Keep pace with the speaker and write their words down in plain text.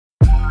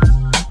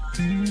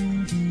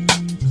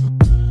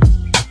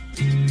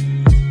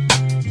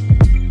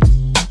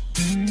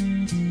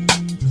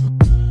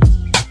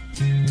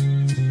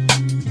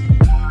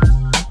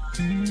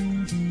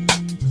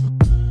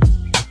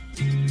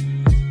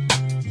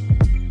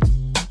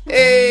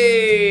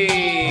Hey!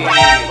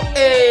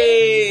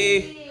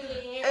 Hey!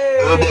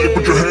 Everybody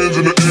put your hands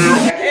in the air.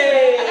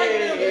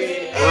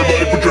 Hey!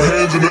 Everybody put your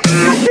hands in the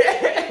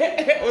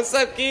air. What's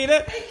up, Keita?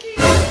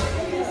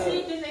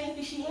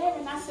 She had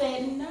and I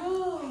said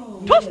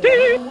no.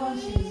 Toasty!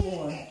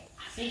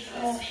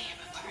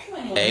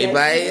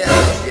 Everybody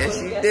else, yes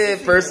she did.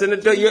 First in the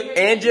door,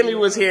 and Jimmy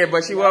was here,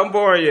 but she wasn't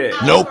born yet.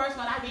 Nope. First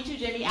one, I beat you,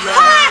 Jimmy.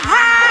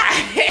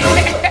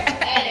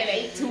 And it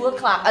ain't 2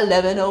 o'clock,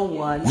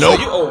 11:01. So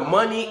you owe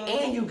money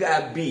and you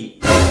got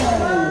beat.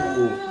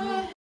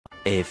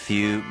 A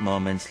few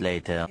moments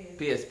later.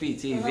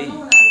 PSPTV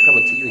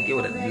coming to you again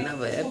with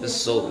another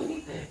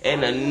episode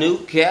and a new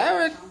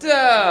character.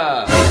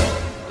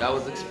 Y'all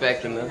was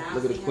expecting her.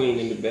 Look at the queen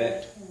in the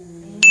back.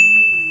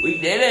 We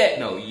did it.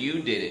 No,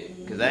 you did it.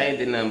 Because I ain't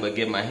did nothing but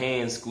get my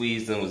hands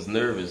squeezed and was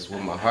nervous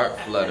with my heart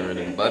fluttering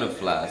and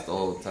butterflies the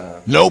whole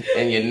time. Nope.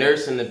 And your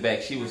nurse in the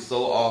back, she was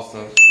so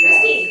awesome.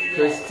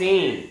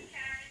 Christine.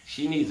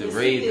 She needs a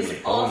raise in the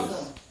bonus.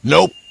 Awesome.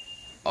 Nope.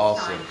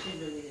 Awesome. She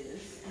really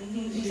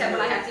is. Except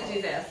when I have to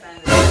do that.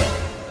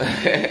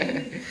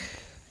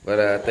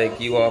 But thank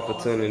you all for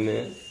tuning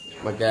in.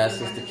 My god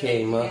sister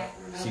came up.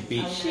 She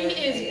beat. She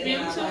is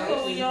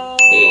beautiful, y'all.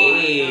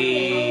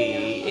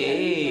 Hey,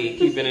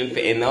 keeping it.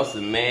 And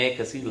Nelson mad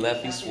because he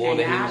left. He swore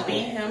that he was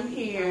beat going. him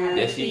here.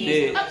 Yes, he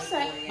did.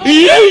 Upset.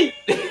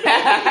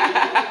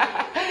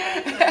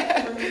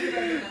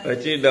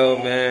 But you know,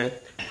 man,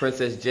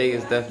 Princess J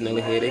is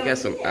definitely here. They got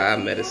some eye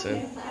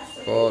medicine.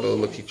 For all those,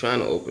 look, she's trying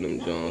to open them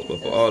Jones, but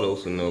for all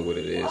those who know what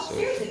it is, so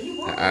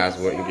her eyes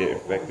wouldn't get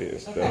infected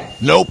and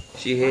stuff. Nope.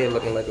 She here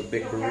looking like a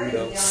big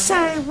burrito.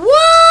 Say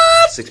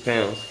what? 6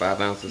 pounds, 5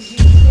 ounces,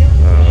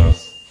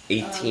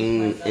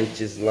 18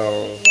 inches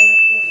long,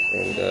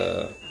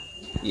 and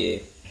yeah,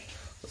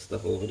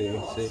 stuff over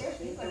there. See,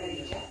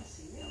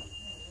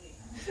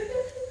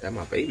 that's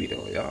my baby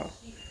though, y'all.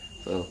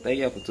 So thank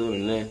y'all for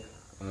tuning in.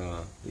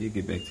 We'll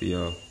get back to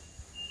y'all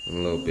in a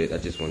little bit. I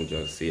just wanted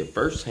y'all to see it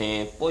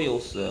firsthand for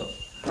yourself.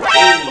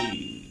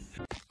 Hey.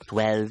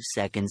 12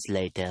 seconds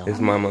later. It's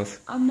Mama's.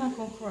 I'm not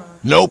gonna cry.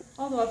 Nope.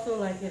 Although I feel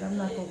like it, I'm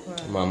not gonna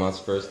cry. Mama's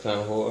first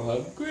time holding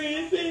her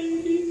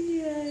grandbaby.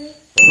 Yeah.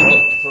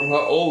 From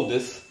her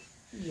oldest.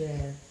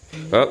 Yes.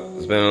 Oh,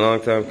 it's been a long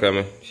time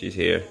coming. She's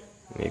here.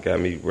 And you got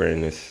me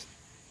wearing this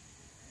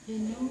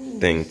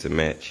thing to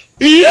match.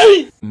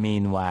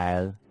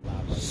 Meanwhile.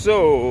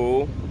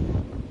 So,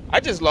 I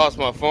just lost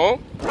my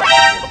phone.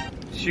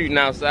 Shooting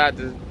outside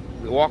to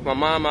walk my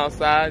mom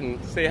outside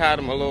and say hi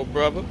to my little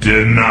brother.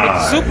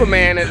 Denied.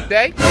 Superman of the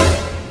day.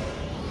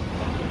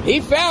 He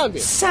found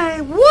it.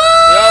 Say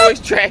what? He always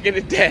tracking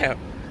it down.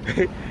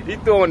 He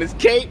throwing his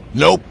cape.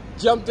 Nope.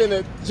 Jumped in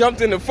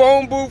the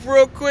phone booth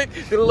real quick.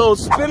 Did a little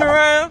spin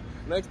around.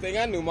 Next thing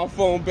I knew, my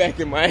phone back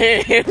in my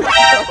hand.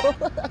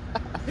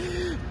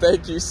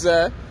 Thank you,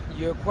 sir.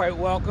 You're quite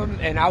welcome,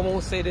 and I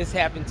won't say this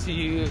happened to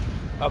you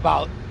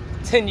about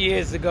 10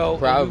 years ago.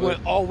 Probably. We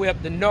went all the way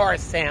up to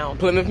Norristown.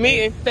 Plymouth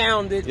meeting.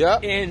 Found it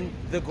in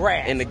the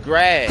grass. In the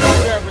grass. Who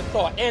would ever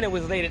thought? And it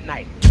was late at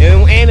night.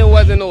 And it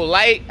wasn't no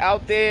light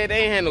out there.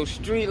 They ain't had no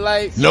street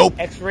lights. Nope.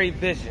 X-ray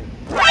vision.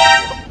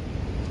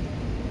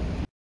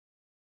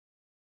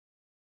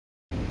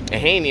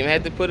 And he ain't even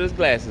had to put his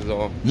glasses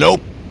on.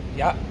 Nope.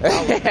 Yeah.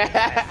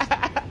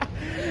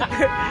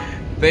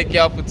 Thank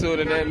y'all for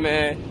tuning in,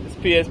 man. It's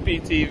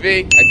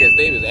PSPTV. I guess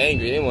they was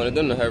angry. They wanted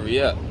them to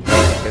hurry up.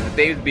 Because if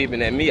they was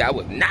beeping at me, I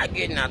was not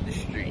getting out the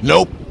street.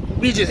 Nope.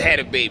 We just had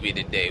a baby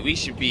today. We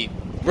should be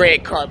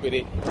red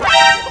carpeted.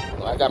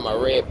 Well, I got my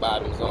red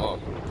bottoms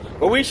on.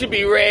 But we should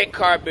be red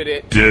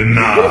carpeted.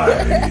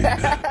 Denied.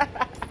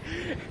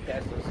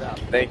 That's what's up.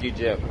 Thank you,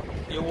 Jim.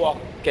 You're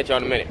welcome. Catch y'all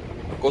in a minute.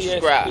 Go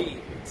subscribe.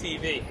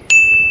 PSPTV.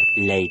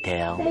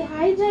 Later. Say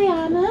hi,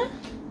 Jayana.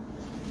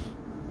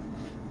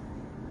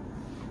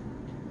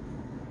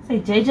 Say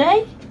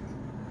JJ?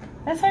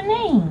 That's her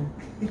name.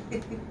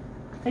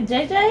 Say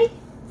JJ?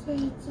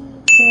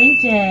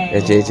 JJ.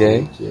 That's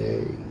JJ.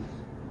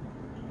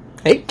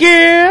 Hey,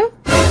 girl.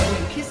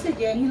 Kiss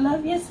again. You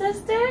love your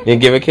sister? You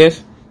give her a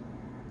kiss?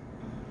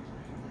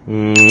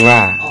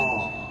 Mwah.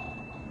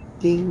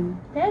 Ding.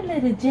 That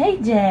little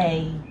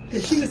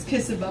JJ. She was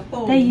kissing my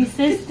phone. That you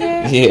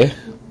sister? Yeah.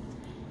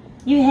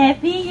 You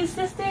happy your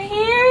sister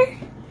here?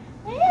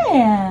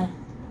 Yeah.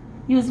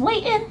 You was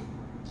waiting?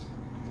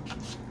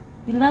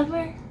 You love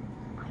her?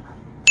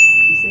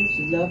 She said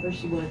she loved her.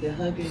 She wanted to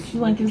hug her. You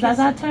want to give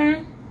Zaza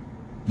turn?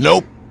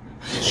 Nope.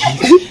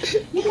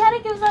 You gotta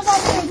give Zaza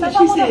turn. Zaza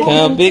She wanna said-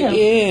 hold him Big, too.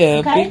 yeah,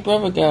 Okay? big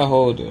brother got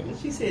hold her.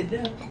 She said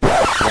no.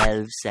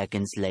 12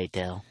 seconds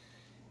later.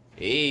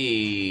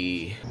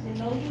 Hey. You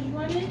know who's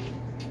running?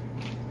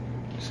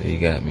 So you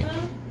got me.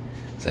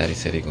 Zaddy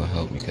said he gonna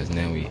help me because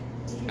now we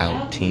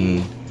out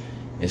team.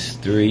 It's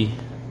 3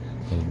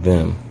 of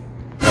them.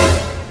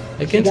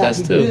 Against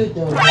us too.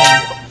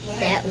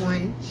 That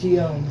one. She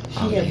Oh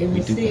had yeah, we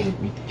been do. seen.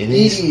 It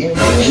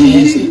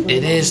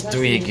is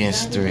 3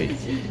 against 3.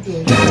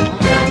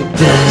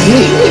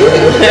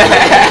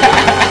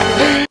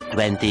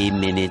 20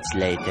 minutes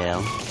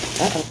later.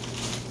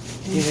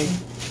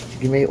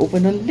 You may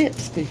open her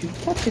lips because you're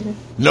touching her.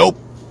 Nope.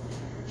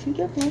 She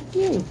just like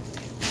you.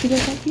 She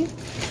just like you.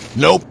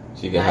 Nope.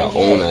 She got her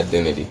own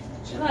identity.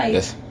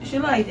 She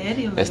like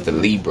daddy. That's the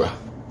Libra.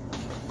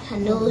 Her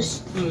nose.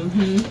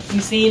 Mm-hmm.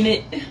 You seen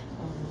it?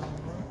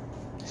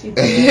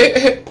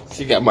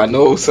 She got my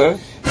nose, son.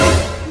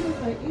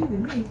 Like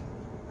even me.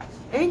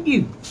 And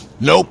you.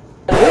 Nope.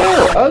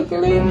 Oh,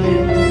 ugly.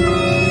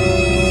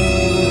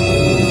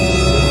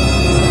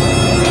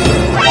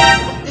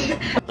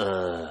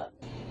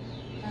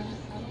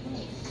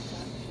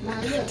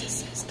 Mom,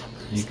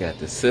 You got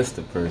the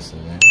sister person,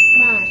 man.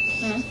 Mom,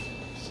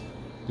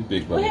 You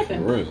big brother for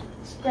real.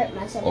 scrape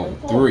myself. Oh,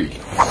 3.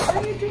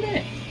 How you do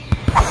that?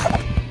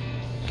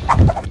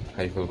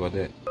 How you feel about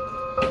that?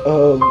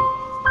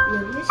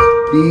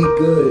 Be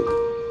good.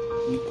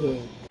 Be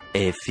good.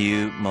 A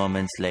few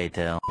moments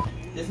later.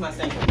 This is my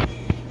second.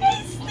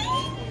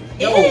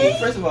 Yo,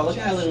 first of all, look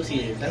at how little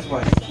she is. That's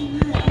why.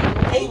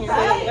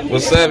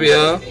 What's up,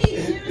 y'all?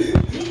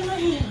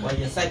 Well,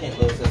 your second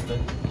little sister.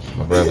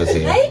 My brother's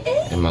here.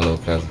 And my little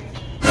cousin.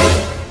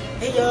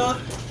 Hey, y'all.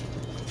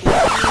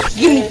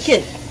 Give me a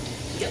kiss.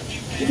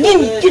 Give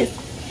me a kiss.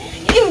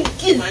 Give me a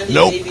kiss.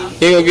 Nope. You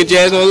gonna get your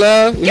ass on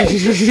love?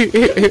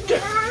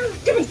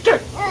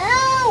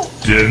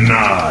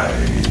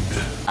 Denied.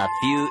 A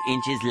few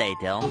inches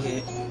later.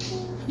 Okay.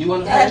 You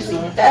want to pass?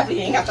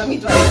 Definitely ain't got to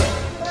meet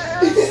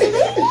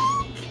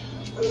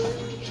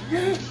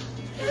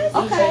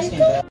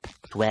Okay.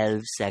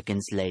 12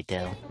 seconds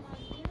later.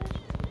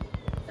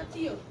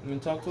 You wanna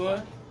talk to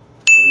her?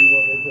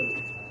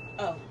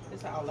 Oh,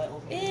 it's an outlet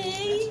over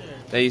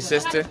That your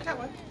sister? You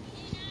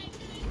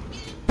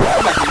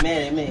might be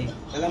mad at me,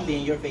 because I'm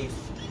being your face.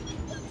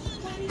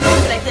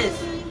 Like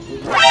this.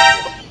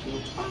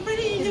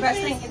 It's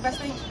wrestling.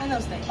 I know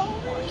stink.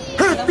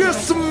 If you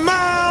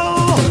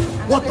smell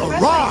what the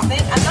rock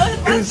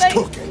is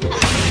cooking.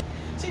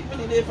 She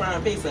really did fry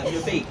her face up.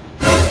 You're fake.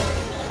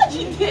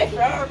 She did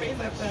fry her face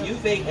up. You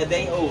fake a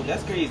day old.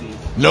 That's crazy.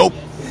 Nope.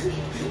 You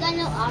got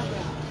no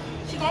eyebrow.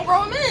 She gonna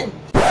grow him in.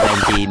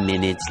 20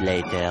 minutes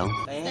later.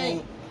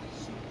 Dang.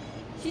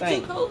 She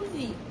Thank. too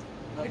cozy.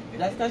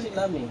 That's because she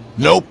love me.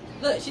 Nope.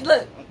 Look, she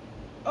look.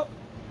 Oh.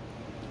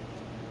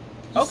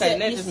 You Okay, said-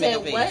 now you just make a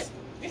said face. what?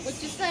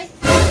 What you say?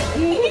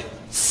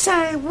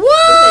 Say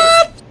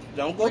what?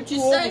 Don't go What too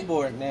you say?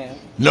 overboard now.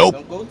 Nope.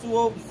 Don't go too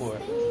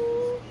overboard.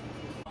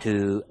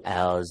 2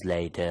 hours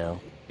later.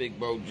 Big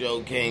bro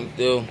Joe came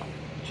through.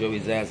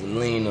 Joey's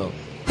Azzolino.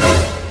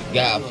 The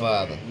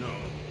Godfather.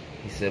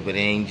 He said, but it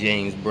ain't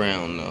James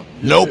Brown, though.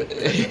 Nope.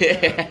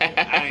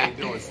 I ain't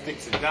doing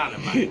sticks and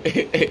dynamite.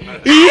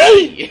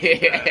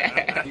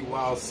 You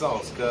wild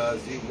sauce,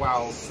 cuz. You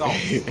wild sauce.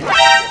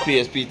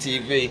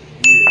 PSPTV.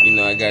 You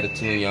know, I got to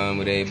tune you on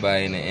with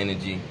everybody and the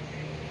energy.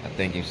 I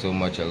thank him so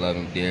much. I love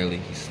him dearly.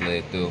 He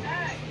slid through.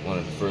 One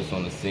of the first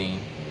on the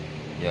scene.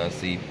 Y'all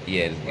see, he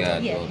had his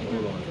God building.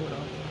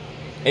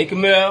 Hey,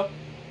 Camille.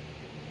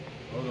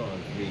 Hold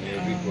on. Be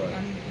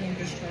quiet.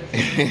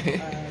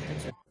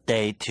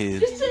 Day 2.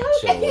 Show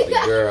with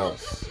the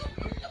girls.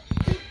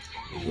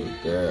 The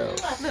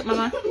girls. Look,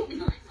 mama.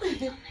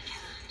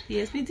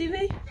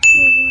 PSPTV.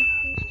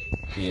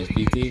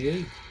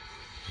 PSPTV.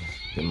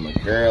 Them my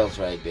girls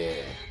right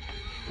there.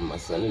 And my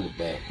son in the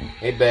back.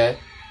 Hey, Beth.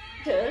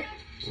 Good.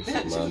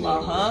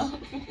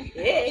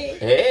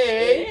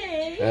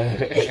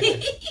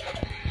 Hey.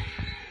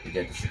 You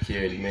got the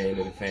security man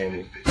of the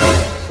family.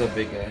 What's up,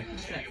 big guy?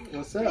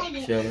 What's up?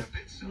 Chillin'.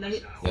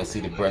 Y'all see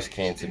the breast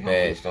cancer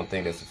badge. Don't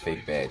think that's a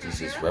fake badge. It's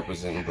just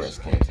representing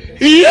breast cancer.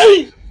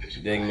 You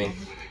dig me?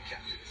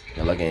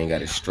 Now look, I ain't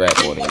got a strap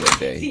on him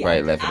today. He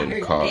probably left it in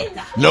the car.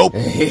 Nope.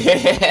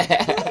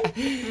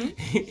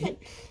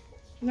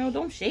 No,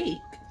 don't shake.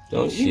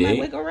 Don't You might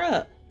shake. wake her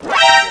up.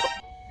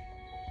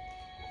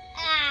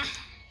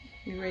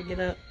 You ready to get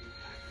up?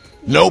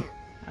 Nope.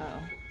 Oh.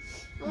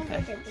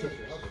 Okay.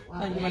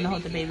 Oh, you want to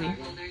hold the baby?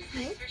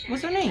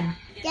 What's her name?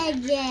 Yeah.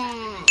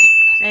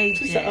 Hey,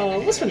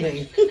 Jay. What's her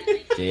name?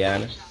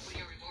 Jayana.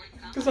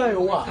 Cause I know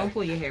why. Don't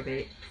pull your hair,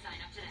 babe.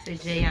 Say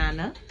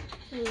Jayana.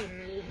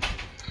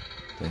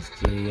 That's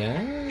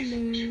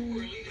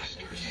Jayana.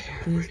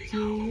 That's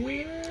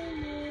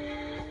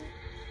Jayana.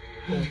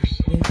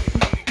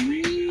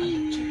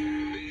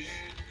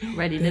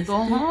 Ready to go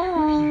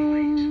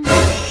home.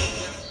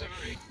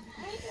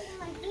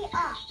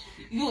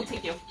 You gonna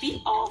take your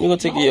feet off? You gonna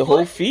take your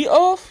whole feet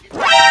off?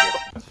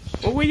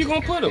 Well, where you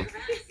gonna put them?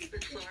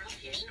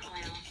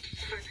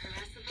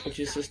 Put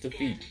your sister's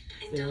feet.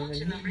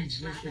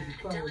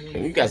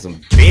 You got some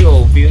big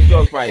old feet.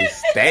 Those probably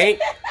stank.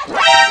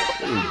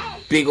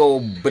 Big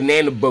old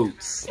banana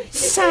boats.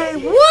 Say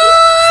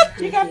what?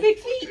 You got big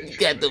feet. You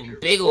got the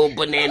big old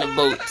banana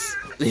boats.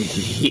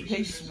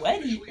 They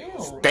sweaty. Ew.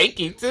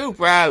 Stanky too,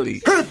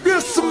 probably. If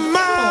you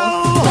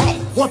smell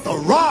what the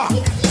rock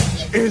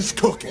is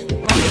cooking.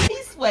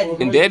 He's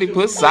sweaty. And Daddy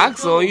put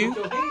socks on you.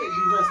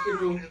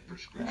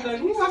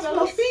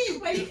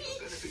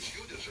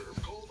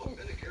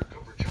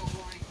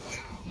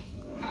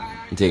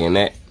 You taking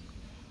that?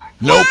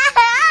 Nope.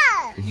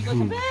 You go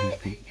to bed?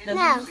 That's No.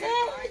 what you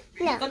said?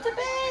 No. Go to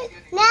bed.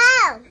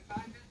 No.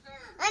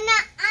 I'm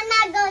not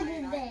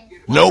going to bed.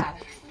 Nope.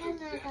 I'm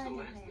not going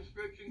to bed.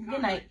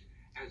 Good night.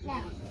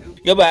 No.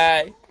 Goodbye.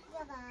 Goodbye.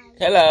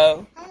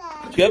 Hello.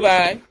 Hello.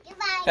 Goodbye.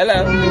 Goodbye. Hello.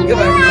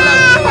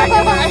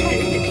 Goodbye.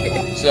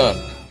 Hello. Son,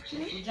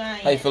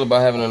 Giant. how you feel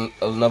about having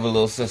another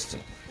little sister?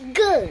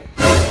 Good.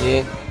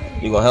 Yeah?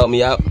 You gonna help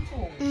me out?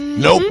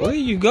 Nope. Where are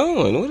you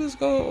going? What is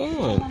going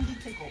on?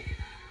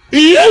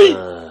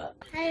 Hello.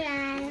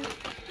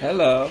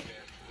 Hello.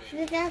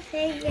 You got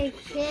favorite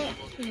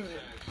chips. You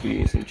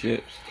eating some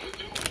chips?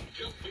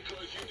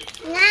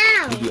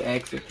 No. Did you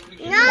ask her?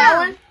 No. That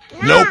one?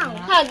 Nope.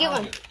 Huh, get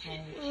one.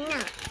 No.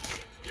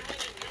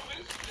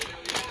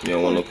 You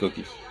don't want no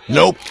cookies?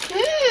 Nope. No.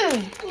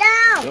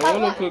 You don't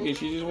want no cookies.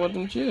 She just want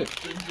them chips.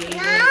 No.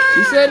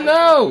 She said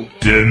no.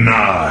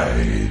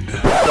 Denied.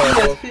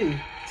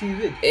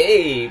 PSPTV.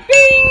 Hey,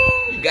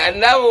 bing! Got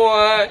another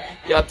one.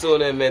 Y'all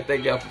tune in, man.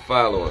 Thank y'all for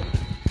following.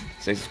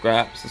 Say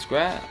subscribe.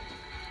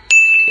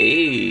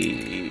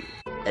 Hey.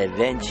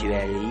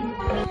 Eventually.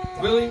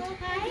 Really?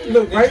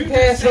 Look right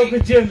past Uncle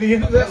Jimmy.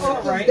 That's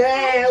all right.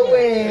 That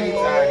way.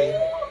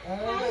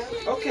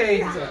 Okay,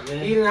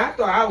 Eden, I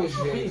thought I was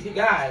your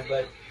guy,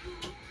 but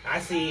I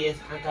see it's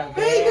Uncle Dad.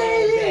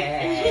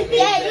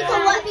 Yeah, you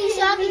can want me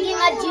so I can get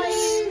my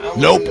juice.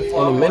 Nope. In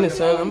a minute,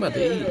 son. I'm about to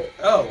eat.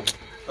 Oh,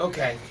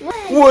 okay.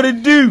 What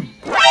it do?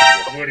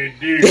 What it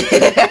do?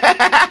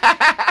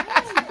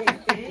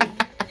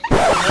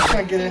 I'm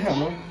trying to get it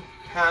home.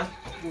 Huh?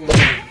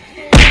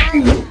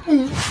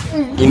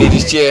 You need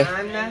this chair?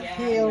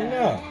 Hell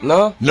no.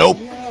 No? Nope.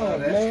 Oh,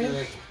 that's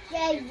good.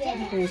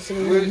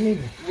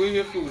 Where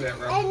your food at,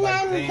 Ralph? And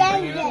Like, I'm they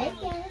bring it up?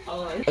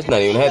 That's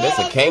not even head. That's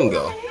a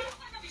Kango.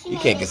 You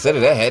can't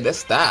consider that head. That's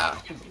style.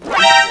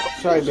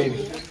 Sorry,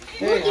 baby.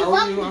 Hey, how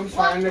are you? I'm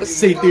fine. Let's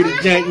see through the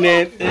junk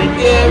net. Yeah,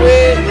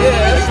 man. Yeah,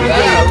 that's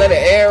style. Let it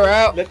air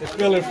out. Let the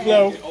feeling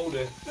flow.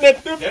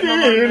 Let the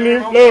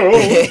feeling flow.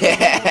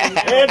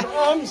 And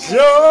I'm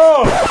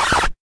sure.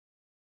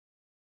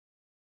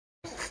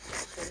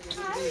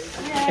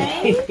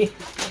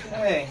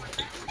 Hey.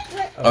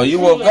 Oh, you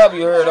woke up,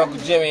 you heard Uncle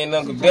Jimmy and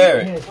Uncle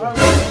Derek.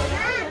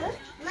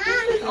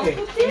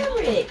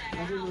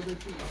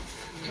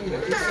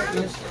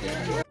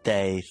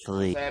 Day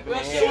 3. Look,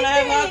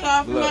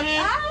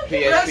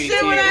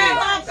 PSPTV.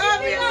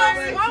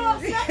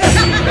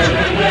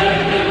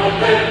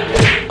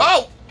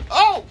 Oh!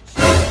 Oh!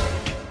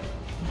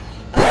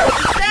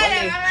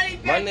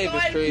 My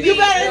neighbor's crazy. You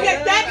better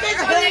get that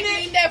bitch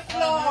clean that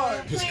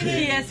floor.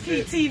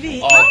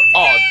 PSPTV.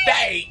 All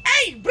day.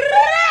 Hey,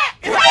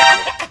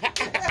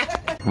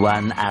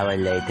 1 hour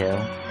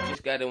later.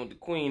 Just got in with the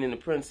queen and the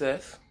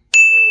princess.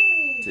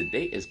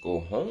 Today is go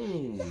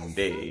home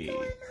day.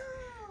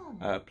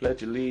 I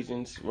pledge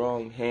allegiance,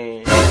 wrong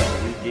hand.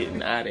 We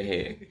getting out of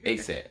here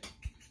ASAP.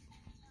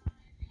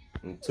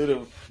 And to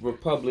the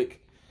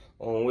republic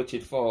on which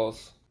it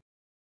falls.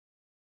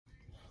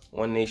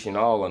 One nation,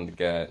 all under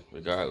God,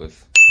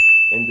 regardless.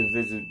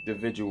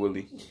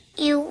 Individually.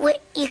 You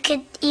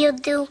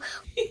do.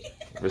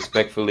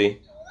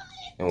 Respectfully.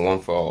 And one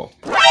for all.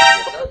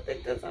 I don't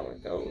think that's how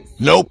it goes.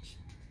 Nope.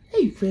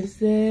 Hey,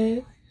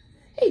 princess.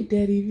 Hey,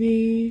 daddy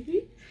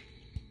baby.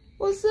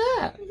 What's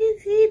up? You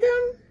see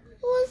them?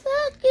 What's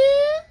up,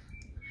 kid?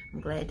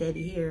 I'm glad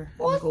daddy here.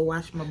 I'm gonna go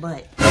wash my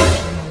butt.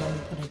 Let me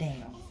put it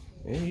down.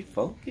 Hey,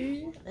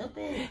 funky. A little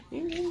bit.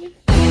 We'll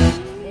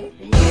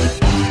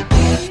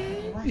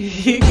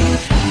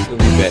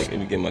be back. Let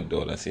me get my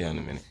daughter. I'll see her in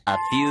a minute. A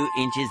few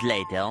inches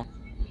later.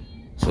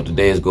 So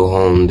today is go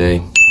home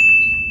day.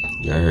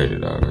 Y'all heard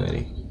it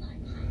already.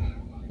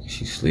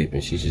 She's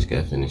sleeping. She just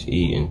got finished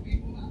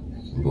eating.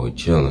 Boy,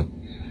 chilling.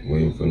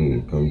 Waiting for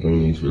them to come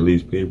bring these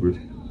release papers.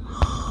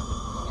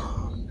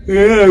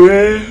 Yeah,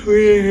 man.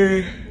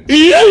 We're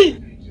here.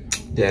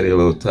 Daddy a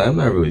little tired. I'm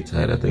not really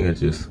tired. I think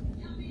it's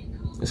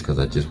because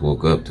I just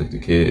woke up, took the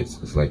kids.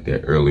 It's like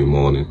that early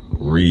morning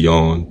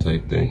re-on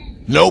type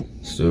thing. Nope.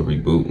 Still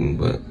rebooting,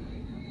 but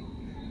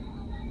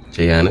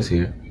Jayanna's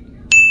here.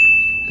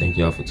 Thank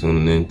y'all for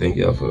tuning in. Thank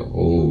y'all for the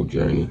whole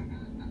journey.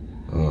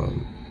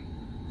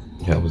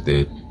 I was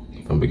there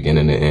from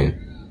beginning to end.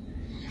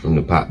 From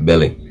the pot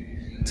belly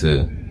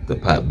to the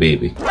pot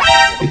baby.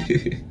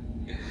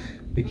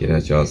 We get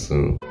at y'all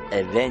soon.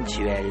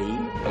 Eventually.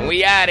 And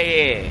we out of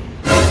here.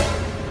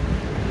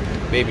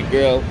 Baby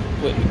girl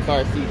putting the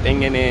car seat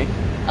thing in there.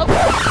 Oh,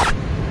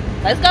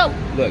 let's go.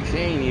 Look, she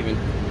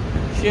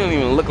don't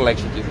even look like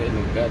she just had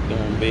no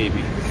goddamn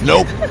baby.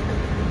 Nope.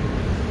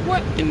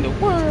 What in the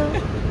world?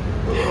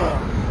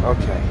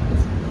 Okay.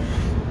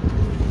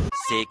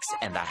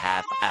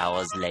 6.5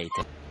 hours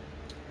later.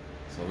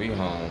 So we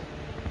home,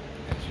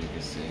 as you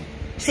can see.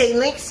 Say,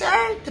 Link,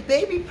 sir, the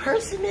baby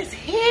person is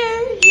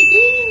here.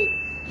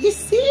 You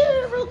see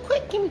her real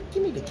quick? Give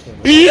me the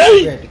camera.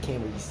 You grab the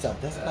camera yourself.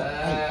 That's not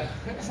right.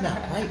 That's not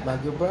right, my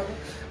good brother.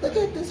 Look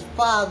at this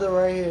father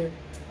right here.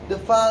 The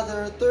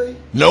father of 3.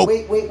 Nope.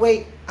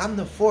 Wait. I'm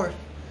the 4th.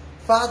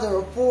 Father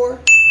of 4.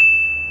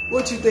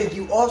 What you think?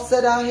 You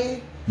offset out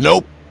here?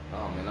 Nope.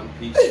 Oh man, I'm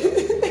peaceful.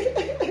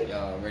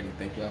 Y'all already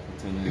thank y'all for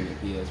tuning in. tuning in to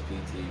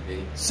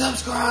PSPTV.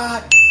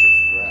 Subscribe.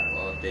 Subscribe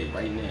all day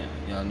right now.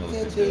 Y'all know what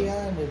to do.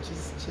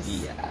 Just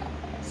Yeah.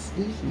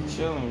 sleepy. She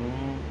chilling,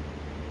 man.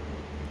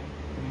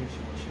 She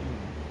chilling.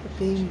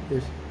 Baby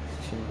person.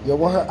 Yo,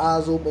 when her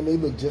eyes open, they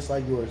look just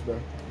like yours, bro.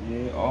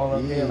 Yeah, all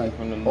up here, like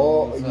from the nose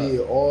all, up. Yeah,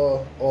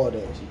 all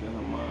that. She got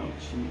her mom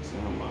cheeks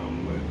and her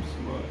mom lips,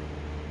 but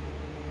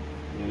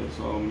yeah, that's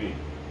all me.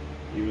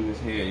 Even this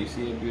hair, you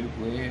see her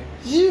beautiful hair?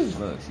 Yeah.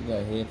 Look, she got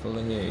a head full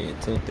of hair. Yeah,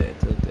 tilt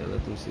that.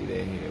 Let them see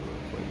that hair real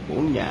quick.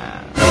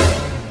 Booyah.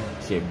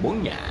 She said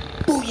booyah.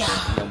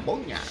 Booyah. No,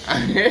 booyah.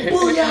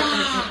 Booyah.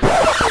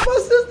 My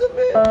sister,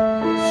 man.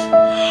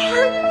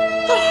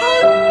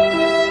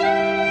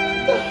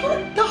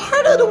 The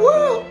heart of the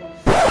world.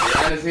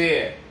 Jay is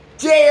here.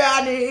 Jay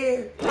out of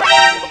here.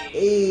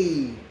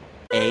 Hey.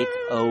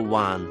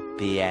 8:01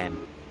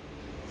 p.m.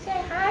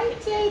 Say hi,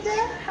 Jada.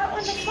 How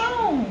on the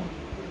phone?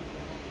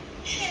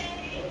 Say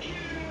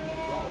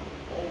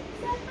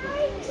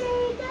hi,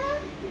 Jada.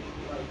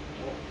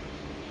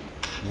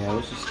 Yeah, I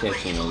was just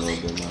catching a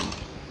little bit, mama.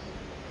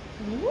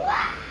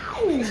 Wow.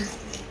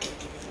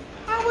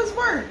 How was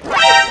work?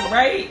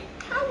 Right?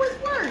 How was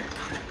work?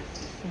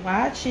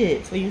 Watch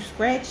it so you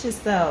scratch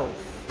yourself.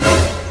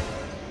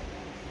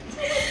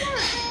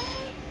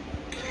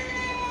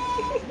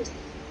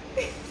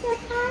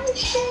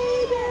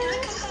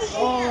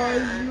 Oh,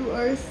 you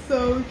are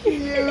so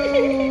cute.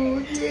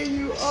 Yeah,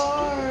 you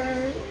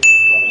are.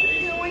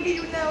 You don't want to get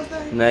your nails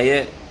done? Not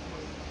yet.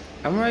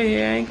 I'm right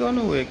here. I ain't going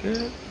nowhere, girl.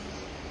 You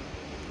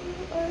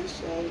are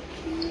so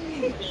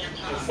cute.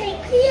 Say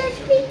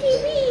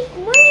PSPTV.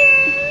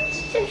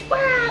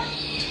 Subscribe.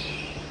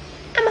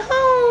 I'm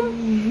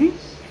home.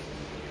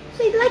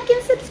 Say like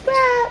and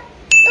subscribe.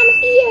 I'm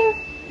here.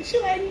 She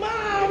like,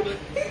 Mom.